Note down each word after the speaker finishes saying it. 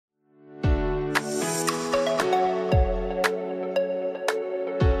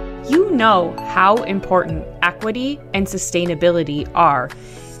know how important equity and sustainability are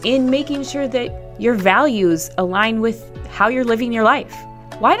in making sure that your values align with how you're living your life.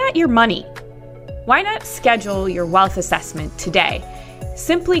 Why not your money? Why not schedule your wealth assessment today?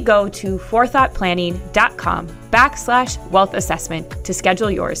 Simply go to forethoughtplanning.com/wealth assessment to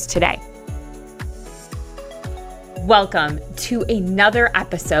schedule yours today. Welcome to another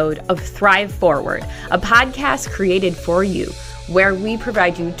episode of Thrive Forward, a podcast created for you, where we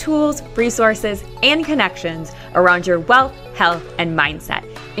provide you tools, resources, and connections around your wealth, health, and mindset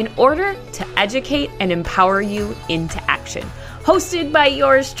in order to educate and empower you into action. Hosted by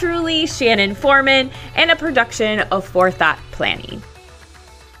yours truly, Shannon Foreman, and a production of Forethought Planning.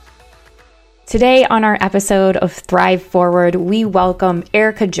 Today on our episode of Thrive Forward, we welcome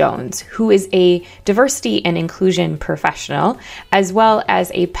Erica Jones, who is a diversity and inclusion professional, as well as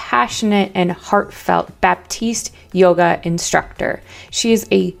a passionate and heartfelt Baptiste yoga instructor. She is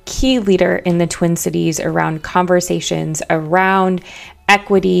a key leader in the Twin Cities around conversations around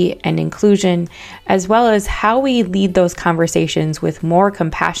equity and inclusion, as well as how we lead those conversations with more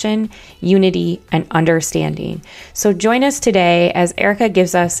compassion, unity, and understanding. So join us today as Erica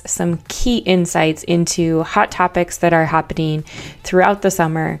gives us some key insights into hot topics that are happening throughout the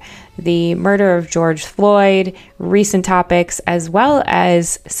summer, the murder of George Floyd, recent topics, as well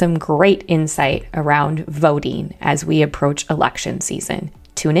as some great insight around voting as we approach election season.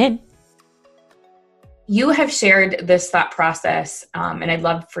 Tune in. You have shared this thought process, and I'd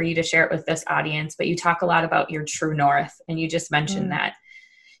love for you to share it with this audience, but you talk a lot about your true north, and you just mentioned that.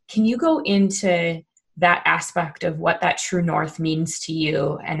 Can you go into that aspect of what that true north means to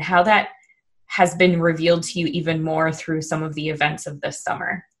you and how that has been revealed to you even more through some of the events of this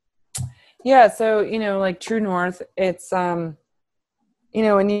summer? Yeah. So, like true north, it's, in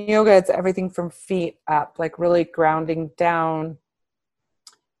yoga, it's everything from feet up, like really grounding down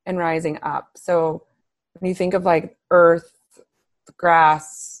and rising up. So when you think of like earth,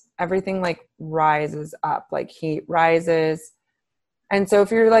 grass, everything like rises up, like heat rises. And so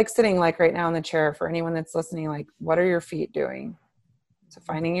if you're like sitting like right now in the chair, for anyone that's listening, like what are your feet doing? So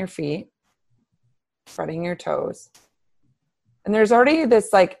finding your feet, spreading your toes. And there's already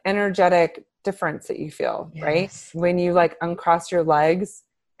this like energetic difference that you feel, yes, right? When you like uncross your legs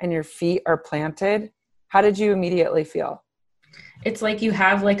and your feet are planted, how did you immediately feel? It's like you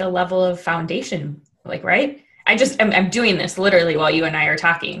have like a level of foundation, like, right? I'm doing this literally while you and I are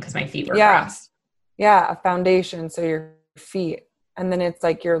talking because my feet were crossed. Yeah, a foundation. So your feet, and then it's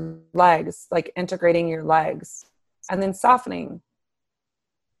like your legs, like integrating your legs, and then softening,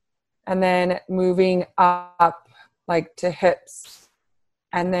 and then moving up like to hips,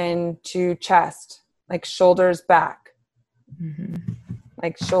 and then to chest, like shoulders back,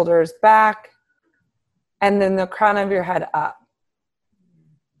 like shoulders back, and then the crown of your head up.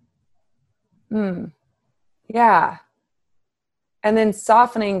 Yeah. And then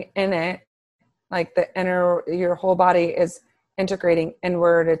softening in it, like your whole body is integrating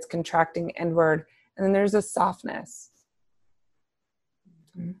inward, it's contracting inward, and then there's a softness.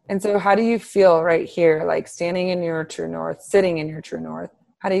 And so how do you feel right here, like standing in your true north, sitting in your true north?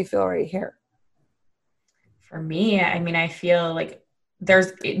 How do you feel right here? For me, I feel like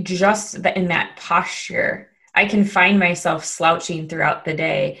there's just in that posture, I can find myself slouching throughout the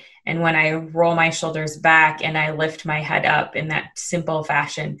day. And when I roll my shoulders back and I lift my head up in that simple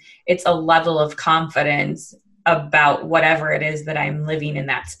fashion, it's a level of confidence about whatever it is that I'm living in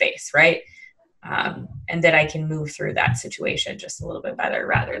that space, right? And that I can move through that situation just a little bit better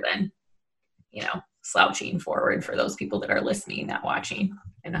rather than, slouching forward for those people that are listening, not watching,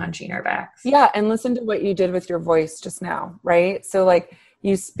 and hunching our backs. Yeah, and listen to what you did with your voice just now, right? So like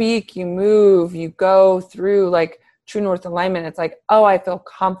you speak, you move, you go through like true north alignment. It's like, oh, I feel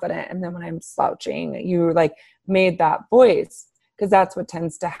confident. And then when I'm slouching, you like made that voice, because that's what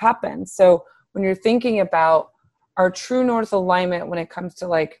tends to happen. So when you're thinking about our true north alignment, when it comes to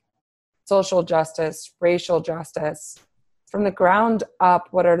like social justice, racial justice, from the ground up,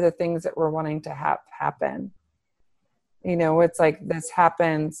 what are the things that we're wanting to have happen? It's like this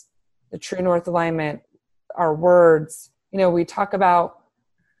happens, the true north alignment, our words, we talk about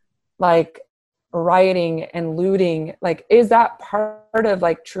like rioting and looting, like, is that part of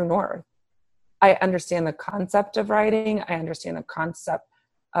like true north? I understand the concept of rioting. I understand the concept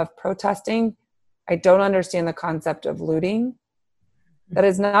of protesting. I don't understand the concept of looting. That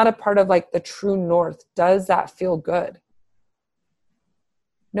is not a part of like the true north. Does that feel good?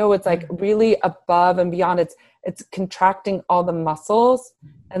 No, it's like really above and beyond. It's contracting all the muscles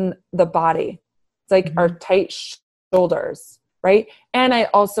and the body. It's like our tight shoulders, right? And I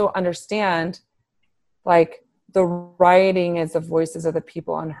also understand like the rioting is the voices of the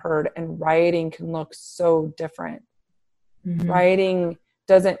people unheard, and rioting can look so different. Rioting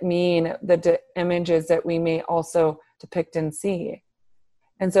doesn't mean the images that we may also depict and see.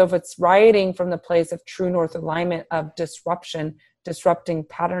 And so if it's rioting from the place of true north alignment, of disruption, disrupting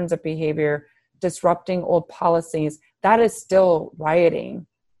patterns of behavior, disrupting old policies, that is still rioting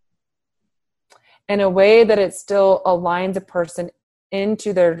in a way that it still aligns a person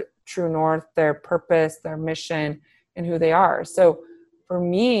into their true north, their purpose, their mission, and who they are. So for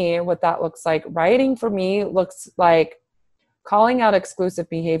me, what that looks like, rioting for me looks like calling out exclusive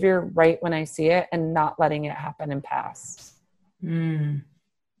behavior right when I see it and not letting it happen and pass.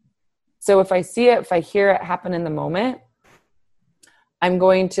 So if I see it, if I hear it happen in the moment, I'm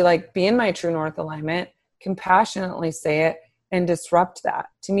going to like be in my true north alignment, compassionately say it, and disrupt that.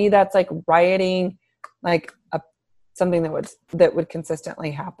 To me, that's like rioting, like something that would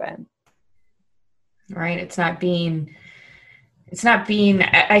consistently happen. Right. It's not being,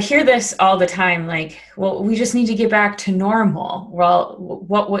 I hear this all the time. Like, well, we just need to get back to normal. Well,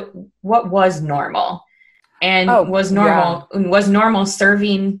 what was normal? And was normal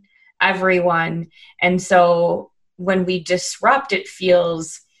serving everyone. And so when we disrupt, it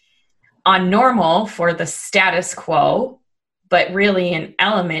feels unnormal for the status quo, but really an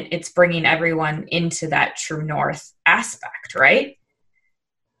element, it's bringing everyone into that true north aspect, right?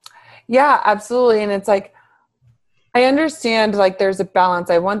 Yeah, absolutely. And it's like, I understand like there's a balance.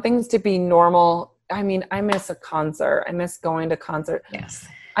 I want things to be normal. I mean, I miss a concert. I miss going to concert. Yes.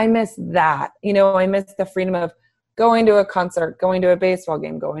 I miss that. You know, I miss the freedom of going to a concert, going to a baseball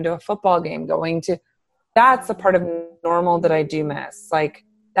game, going to a football game, that's the part of normal that I do miss. Like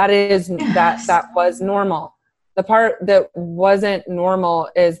that was normal. The part that wasn't normal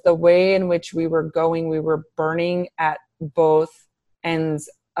is the way in which we were going. We were burning at both ends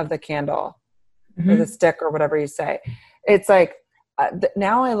of the candle or the stick or whatever you say. It's like,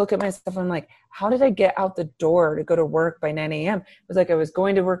 now I look at myself and I'm like, how did I get out the door to go to work by 9 a.m.? It was like I was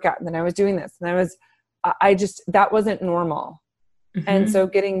going to work out and then I was doing this and that wasn't normal. And so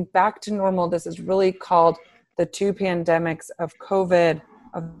getting back to normal, this is really called the two pandemics of COVID,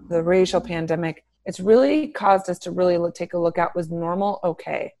 of the racial pandemic. It's really caused us to really take a look at, was normal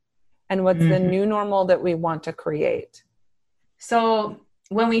okay? And what's the new normal that we want to create? So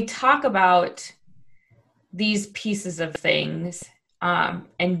when we talk about these pieces of things,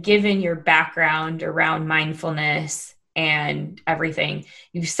 and given your background around mindfulness and everything,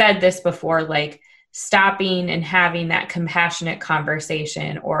 you've said this before, like stopping and having that compassionate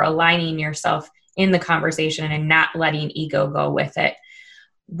conversation or aligning yourself in the conversation and not letting ego go with it.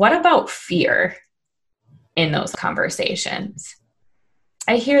 What about fear in those conversations?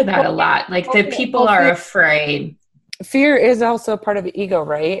 I hear that a lot. Like that people are afraid. Fear is also a part of ego,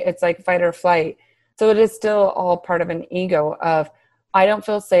 right? It's like fight or flight. So it is still all part of an ego of, I don't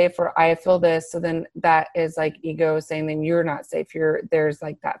feel safe or I feel this. So then that is like ego saying, then you're not safe. There's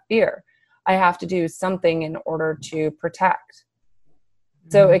like that fear. I have to do something in order to protect.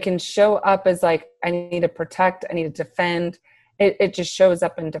 So it can show up as like, I need to protect, I need to defend. It just shows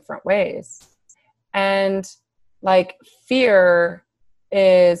up in different ways. And like fear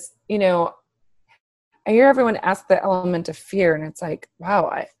is, you know, I hear everyone ask the element of fear and it's like,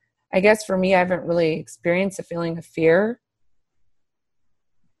 wow, I guess for me, I haven't really experienced a feeling of fear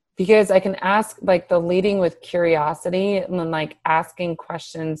because I can ask like the leading with curiosity and then like asking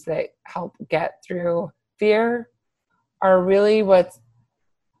questions that help get through fear are really what's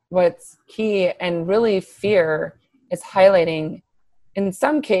key. And really fear is highlighting, in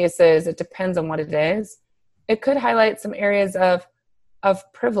some cases, it depends on what it is. It could highlight some areas of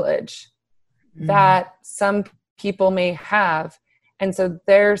privilege that some people may have. And so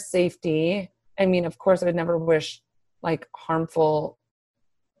their safety, I mean, of course, I would never wish like harmful,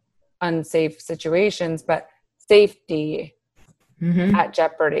 unsafe situations, but safety at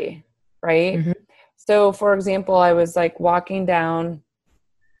jeopardy, right? So for example, I was like walking down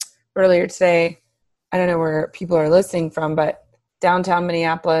earlier today, I don't know where people are listening from, but downtown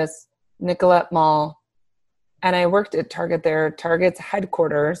Minneapolis, Nicollet Mall, and I worked at Target there. Target's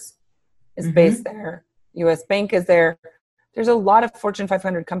headquarters is based there. US Bank is there. There's a lot of Fortune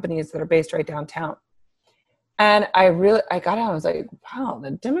 500 companies that are based right downtown. And I got out, I was like, wow,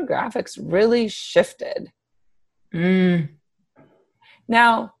 the demographics really shifted.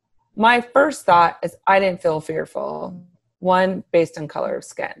 Now, my first thought is I didn't feel fearful. One, based on color of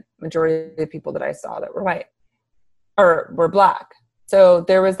skin. Majority of the people that I saw that were white or were black. So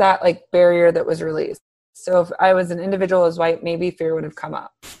there was that like barrier that was released. So if I was an individual as white, maybe fear would have come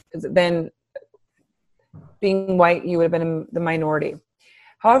up. Because then being white, you would have been in the minority.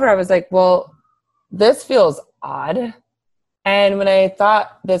 However, I was like, well, this feels odd. And when I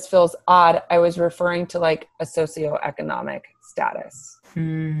thought this feels odd, I was referring to like a socioeconomic status,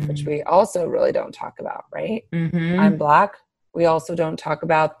 which we also really don't talk about, right? I'm Black. We also don't talk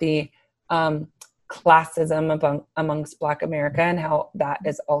about the classism amongst Black America and how that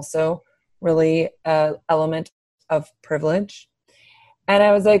is also really an element of privilege. And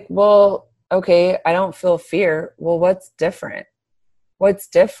I was like, well, okay, I don't feel fear. Well, what's different? What's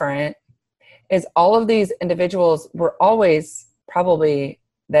different is all of these individuals were always probably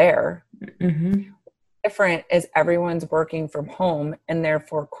there. Different is everyone's working from home, and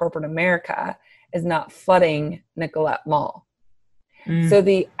therefore corporate America is not flooding Nicollet Mall. So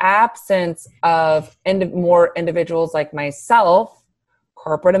the absence of more individuals like myself,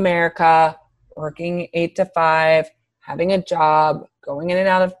 corporate America, working 8 to 5, having a job, going in and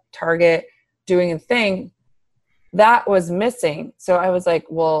out of Target, doing a thing, that was missing. So I was like,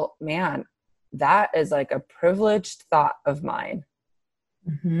 well, man, that is like a privileged thought of mine.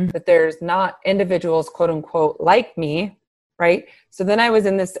 That there's not individuals, quote unquote, like me, right? So then I was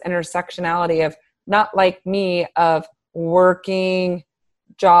in this intersectionality of not like me, of working,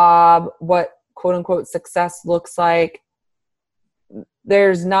 job, what quote unquote success looks like.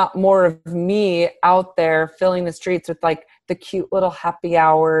 There's not more of me out there filling the streets with like the cute little happy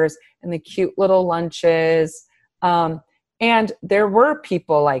hours and the cute little lunches. And there were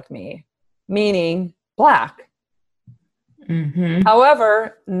people like me, meaning Black.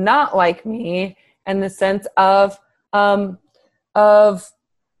 However, not like me in the sense of the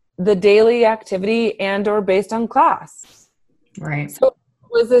daily activity and or based on class. Right. So it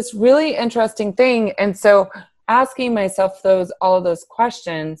was this really interesting thing. And so asking myself all of those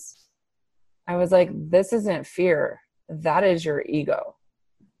questions, I was like, this isn't fear. That is your ego.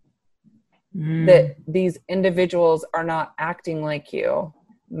 That these individuals are not acting like you,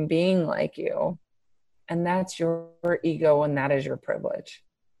 being like you. And that's your ego, and that is your privilege.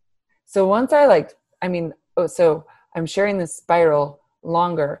 So once so I'm sharing this spiral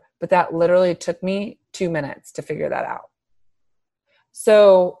longer, but that literally took me 2 minutes to figure that out.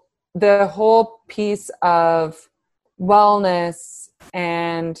 So the whole piece of wellness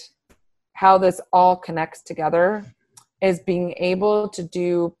and how this all connects together is being able to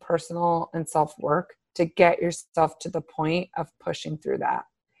do personal and self-work to get yourself to the point of pushing through that.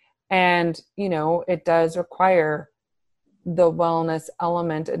 And, it does require the wellness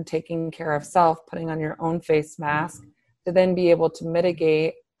element and taking care of self, putting on your own face mask to then be able to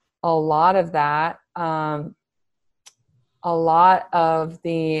mitigate a lot of that, a lot of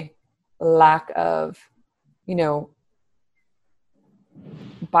the lack of,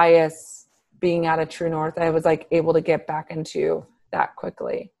 bias being out of True North. I was like able to get back into that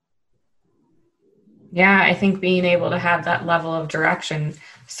quickly. Yeah, I think being able to have that level of direction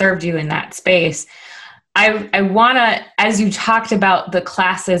served you in that space. I want to, as you talked about the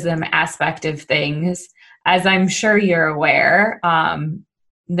classism aspect of things, as I'm sure you're aware,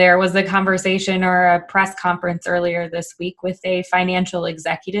 there was a conversation or a press conference earlier this week with a financial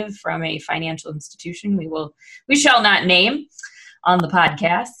executive from a financial institution we shall not name on the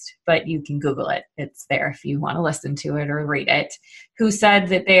podcast, but you can Google it. It's there if you want to listen to it or read it, who said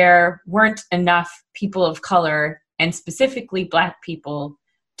that there weren't enough people of color, and specifically Black people,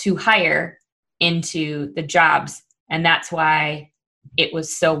 to hire into the jobs. And that's why it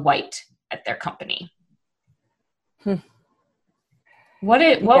was so white at their company.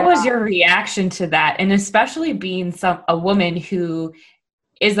 What was your reaction to that? And especially being a woman who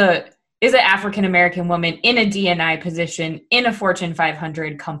is an African-American woman in a D&I position in a Fortune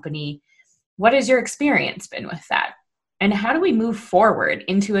 500 company. What has your experience been with that? And how do we move forward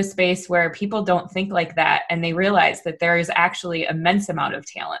into a space where people don't think like that and they realize that there is actually an immense amount of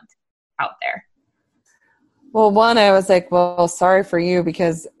talent out there? Well, one, I was like, well, sorry for you,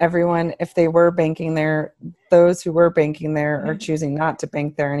 because everyone, if they were banking there, those who were banking there are choosing not to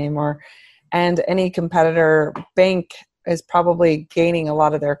bank there anymore. And any competitor bank is probably gaining a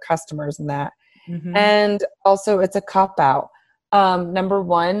lot of their customers in that. And also it's a cop-out. Number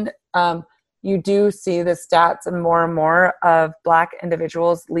one, you do see the stats and more of Black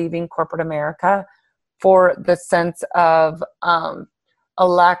individuals leaving corporate America for the sense of a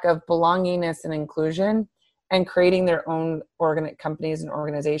lack of belongingness and inclusion, and creating their own companies and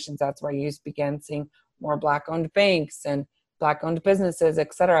organizations. That's why you begin seeing more Black-owned banks and Black-owned businesses,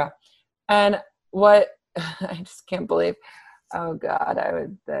 etc. And what I just can't believe, oh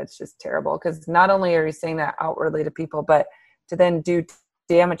God, that's just terrible. Because not only are you saying that outwardly to people, but to then do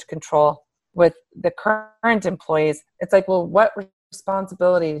damage control with the current employees, it's like, well, what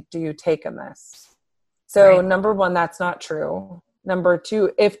responsibility do you take in this? So Number one, that's not true. Number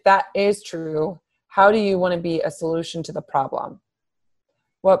two, if that is true, how do you want to be a solution to the problem?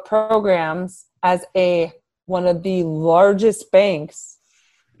 What programs, as one of the largest banks,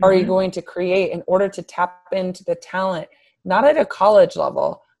 are you going to create in order to tap into the talent, not at a college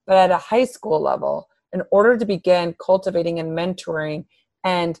level, but at a high school level, in order to begin cultivating and mentoring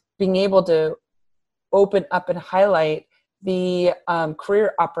and being able to open up and highlight the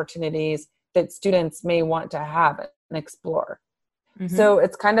career opportunities that students may want to have and explore. So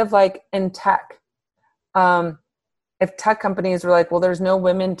it's kind of like in tech. If tech companies were like, well, there's no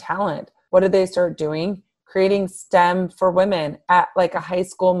women talent, what did they start doing? Creating STEM for women at like a high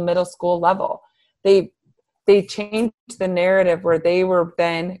school, middle school level. They changed the narrative where they were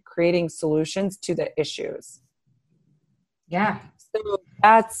then creating solutions to the issues. Yeah. So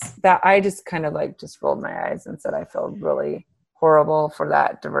that's that. I just kind of like just rolled my eyes and said, I feel really horrible for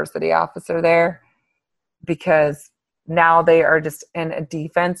that diversity officer there, because now they are just in a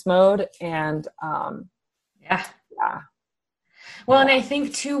defense mode. And yeah. Well, and I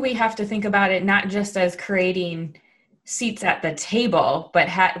think too, we have to think about it not just as creating seats at the table, but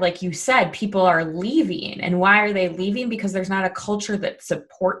like you said, people are leaving. And why are they leaving? Because there's not a culture that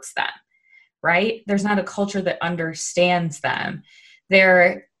supports them, right? There's not a culture that understands them.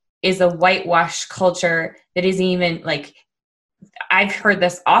 There is a whitewash culture that isn't even like, I've heard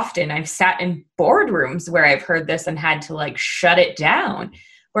this often. I've sat in boardrooms where I've heard this and had to like shut it down,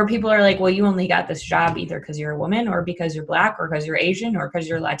 where people are like, well, you only got this job either because you're a woman or because you're Black or because you're Asian or because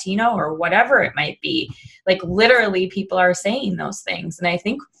you're Latino or whatever it might be. Like literally people are saying those things. And I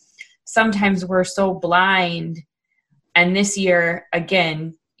think sometimes we're so blind. And this year,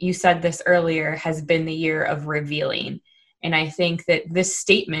 again, you said this earlier, has been the year of revealing. And I think that this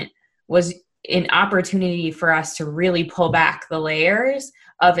statement was an opportunity for us to really pull back the layers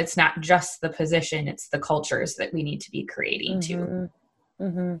of, it's not just the position, it's the cultures that we need to be creating too.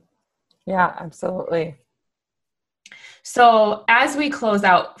 Yeah, absolutely. So as we close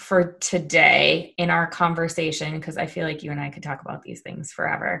out for today in our conversation, because I feel like you and I could talk about these things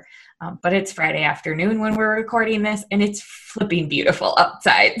forever, but it's Friday afternoon when we're recording this and it's flipping beautiful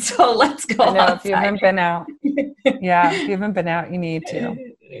outside. So let's go outside. If you haven't been out. Yeah, if you haven't been out, you need to.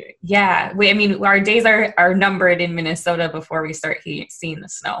 Yeah. Our days are numbered in Minnesota before we start seeing the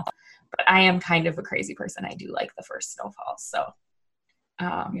snow. But I am kind of a crazy person. I do like the first snowfall. So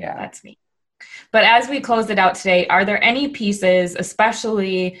yeah, that's me. But as we close it out today, are there any pieces,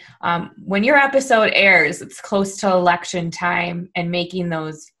 especially when your episode airs, it's close to election time and making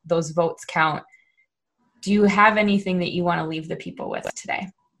those votes count? Do you have anything that you want to leave the people with today?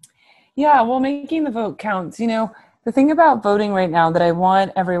 Yeah, well, making the vote counts. The thing about voting right now that I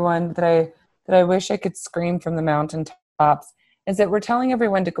want everyone, that I wish I could scream from the mountaintops, is that we're telling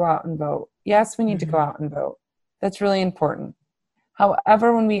everyone to go out and vote. Yes, we need to go out and vote. That's really important.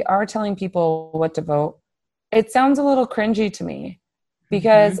 However, when we are telling people what to vote, it sounds a little cringy to me,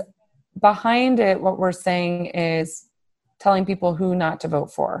 because behind it, what we're saying is telling people who not to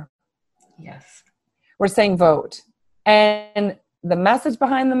vote for. Yes. We're saying vote. And the message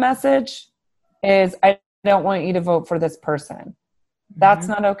behind the message is, I don't want you to vote for this person. That's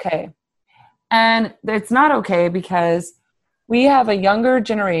not okay. And it's not okay because we have a younger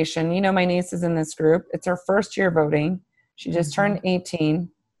generation. My niece is in this group. It's her first year voting. She just turned 18.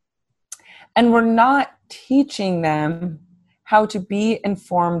 And we're not teaching them how to be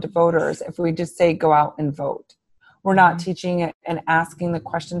informed voters if we just say go out and vote. We're not teaching it and asking the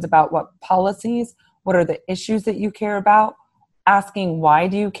questions about what policies, what are the issues that you care about, asking why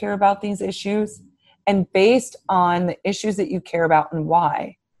do you care about these issues, and based on the issues that you care about and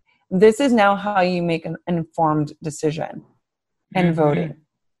why, this is now how you make an informed decision in voting. Absolutely.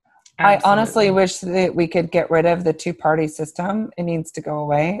 I honestly wish that we could get rid of the two-party system. It needs to go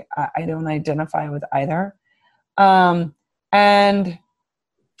away. I don't identify with either. And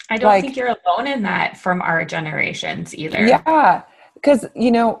I don't think you're alone in that from our generations either. Yeah, because,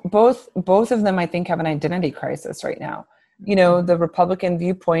 both of them, I think, have an identity crisis right now. The Republican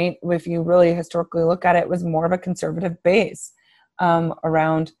viewpoint, if you really historically look at it, was more of a conservative base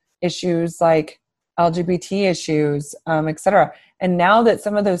around issues like LGBT issues, et cetera. And now that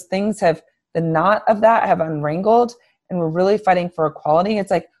some of those things the knot of that have unwrangled and we're really fighting for equality, it's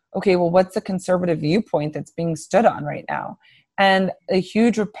like, okay, well, what's the conservative viewpoint that's being stood on right now? And a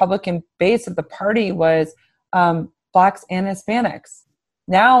huge Republican base of the party was Blacks and Hispanics.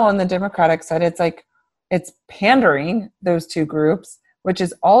 Now on the Democratic side, it's like, it's pandering those two groups, which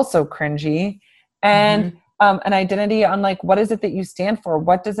is also cringy. And an identity on like, what is it that you stand for?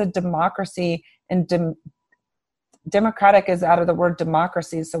 What does a democracy and democratic is out of the word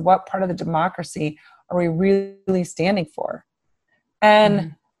democracy. So what part of the democracy are we really standing for?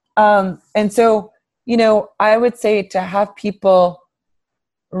 And so I would say to have people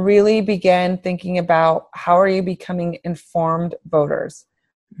really begin thinking about how are you becoming informed voters,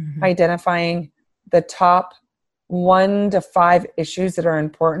 identifying the top 1 to 5 issues that are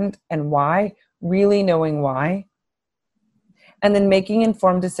important and why, really knowing why, and then making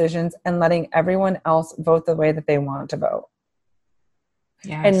informed decisions and letting everyone else vote the way that they want to vote.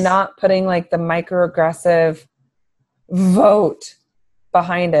 Yes. And not putting like the microaggressive vote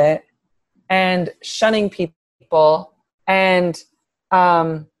behind it and shunning people and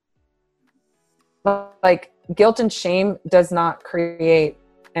like guilt and shame does not create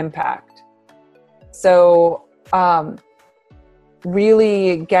impact. So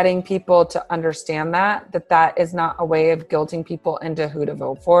really getting people to understand that is not a way of guilting people into who to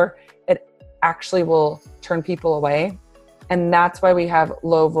vote for. It actually will turn people away. And that's why we have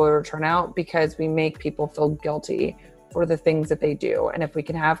low voter turnout, because we make people feel guilty for the things that they do. And if we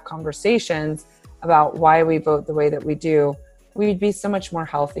can have conversations about why we vote the way that we do, we'd be so much more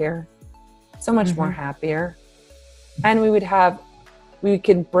healthier, so much more happier. And we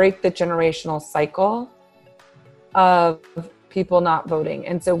could break the generational cycle of people not voting.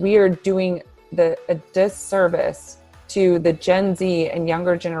 And so we are doing a disservice to the Gen Z and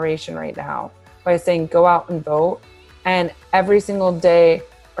younger generation right now by saying, go out and vote. And every single day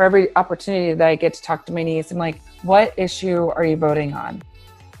or every opportunity that I get to talk to my niece, I'm like, what issue are you voting on?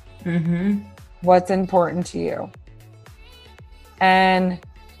 What's important to you? And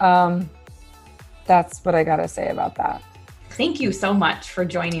that's what I got to say about that. Thank you so much for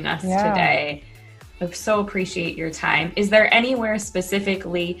joining us today. I so appreciate your time. Is there anywhere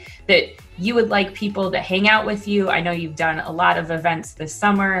specifically that you would like people to hang out with you? I know you've done a lot of events this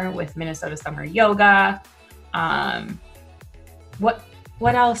summer with Minnesota Summer Yoga.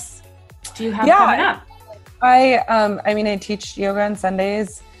 What else do you have coming up? I teach yoga on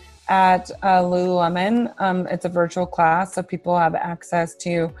Sundays at Lululemon. It's a virtual class, so people have access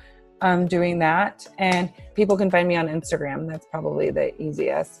to doing that. And people can find me on Instagram. That's probably the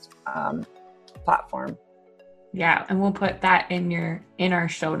easiest platform. Yeah, and we'll put that in our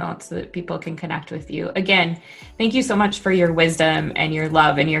show notes so that people can connect with you. Again, thank you so much for your wisdom and your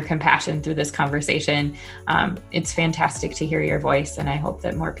love and your compassion through this conversation. It's fantastic to hear your voice, and I hope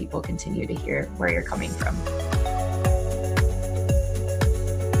that more people continue to hear where you're coming from.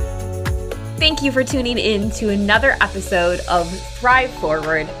 Thank you for tuning in to another episode of Thrive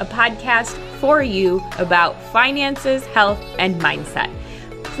Forward, a podcast for you about finances, health, and mindset.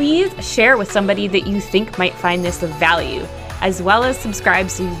 Please share with somebody that you think might find this of value, as well as subscribe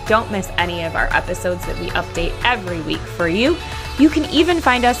so you don't miss any of our episodes that we update every week for you. You can even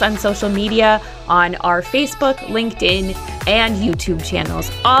find us on social media on our Facebook, LinkedIn, and YouTube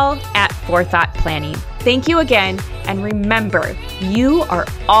channels, all at Forethought Planning. Thank you again, and remember, you are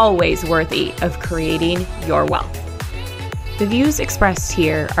always worthy of creating your wealth. The views expressed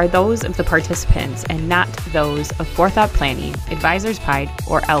here are those of the participants and not those of Forethought Planning, Advisors Pride,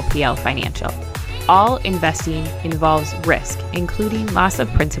 or LPL Financial. All investing involves risk, including loss of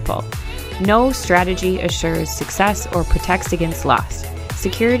principal. No strategy assures success or protects against loss.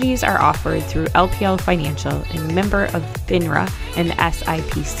 Securities are offered through LPL Financial, a member of FINRA and the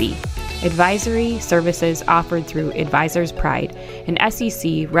SIPC. Advisory services offered through Advisors Pride, an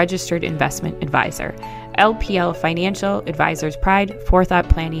SEC-registered investment advisor. LPL Financial, Advisors Pride, Forethought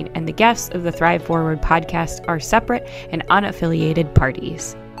Planning, and the guests of the Thrive Forward podcast are separate and unaffiliated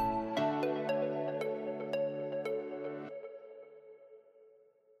parties.